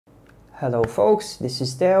Hello folks, this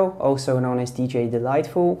is Del, also known as DJ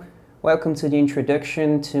DELightfull. Welcome to the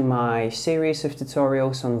introduction to my series of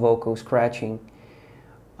tutorials on vocal scratching.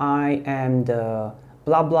 I am the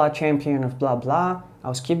blah blah champion of blah blah.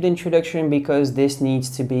 I'll skip the introduction because this needs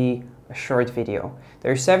to be a short video.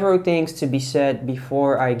 There are several things to be said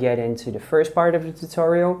before I get into the first part of the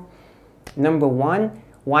tutorial. Number one,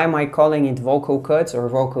 why am I calling it vocal cuts or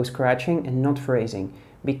vocal scratching and not phrasing?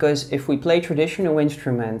 Because if we play traditional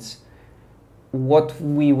instruments, what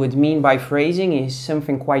we would mean by phrasing is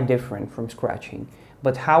something quite different from scratching.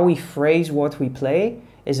 But how we phrase what we play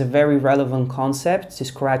is a very relevant concept to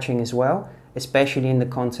scratching as well, especially in the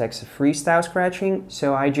context of freestyle scratching,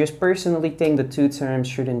 so I just personally think the two terms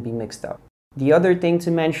shouldn't be mixed up. The other thing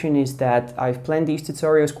to mention is that I've planned these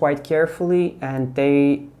tutorials quite carefully and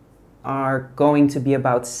they are going to be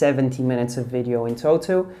about 70 minutes of video in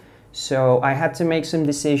total. So I had to make some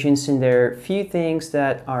decisions and there are a few things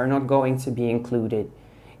that are not going to be included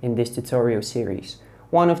in this tutorial series.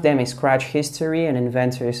 One of them is scratch history and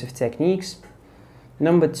inventors of techniques.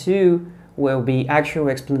 Number two will be actual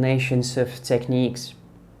explanations of techniques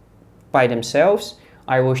by themselves.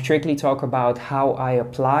 I will strictly talk about how I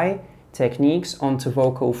apply techniques onto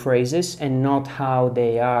vocal phrases and not how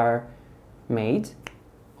they are made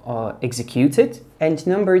or executed. And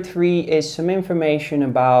number three is some information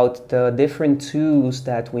about the different tools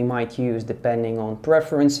that we might use depending on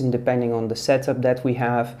preference and depending on the setup that we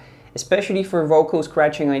have. Especially for vocal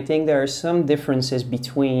scratching, I think there are some differences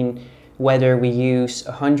between whether we use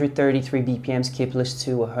 133 BPM skipless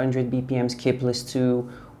 2, 100 BPM skipless 2,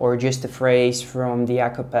 or just a phrase from the a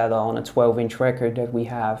cappella on a 12-inch record that we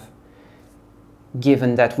have,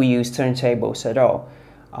 given that we use turntables at all.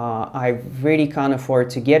 I really can't afford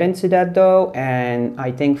to get into that though, and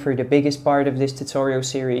I think for the biggest part of this tutorial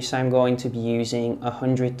series I'm going to be using a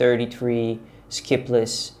 133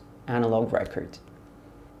 skipless analog record.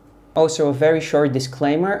 Also a very short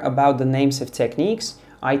disclaimer about the names of techniques.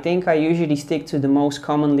 I think I usually stick to the most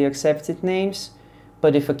commonly accepted names,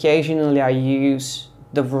 but if occasionally I use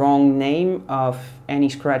the wrong name of any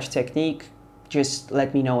scratch technique, just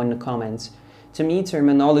let me know in the comments. To me,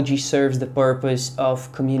 terminology serves the purpose of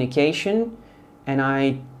communication, and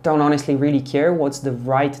I don't honestly really care what's the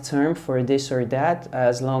right term for this or that,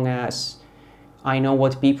 as long as I know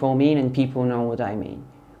what people mean and people know what I mean.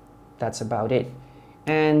 That's about it.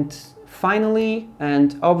 And finally,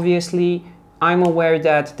 and obviously, I'm aware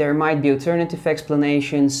that there might be alternative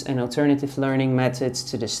explanations and alternative learning methods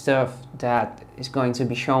to the stuff that is going to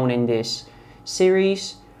be shown in this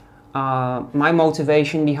series. My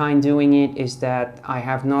motivation behind doing it is that I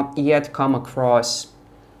have not yet come across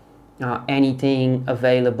anything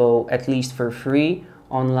available, at least for free,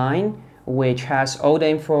 online, which has all the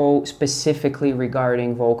info specifically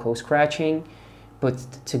regarding vocal scratching put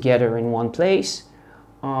together in one place.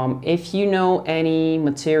 If you know any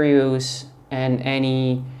materials and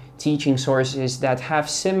any teaching sources that have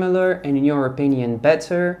similar and, in your opinion,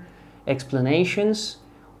 better explanations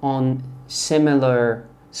on similar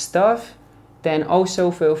stuff, then also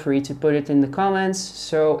feel free to put it in the comments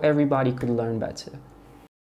so everybody could learn better.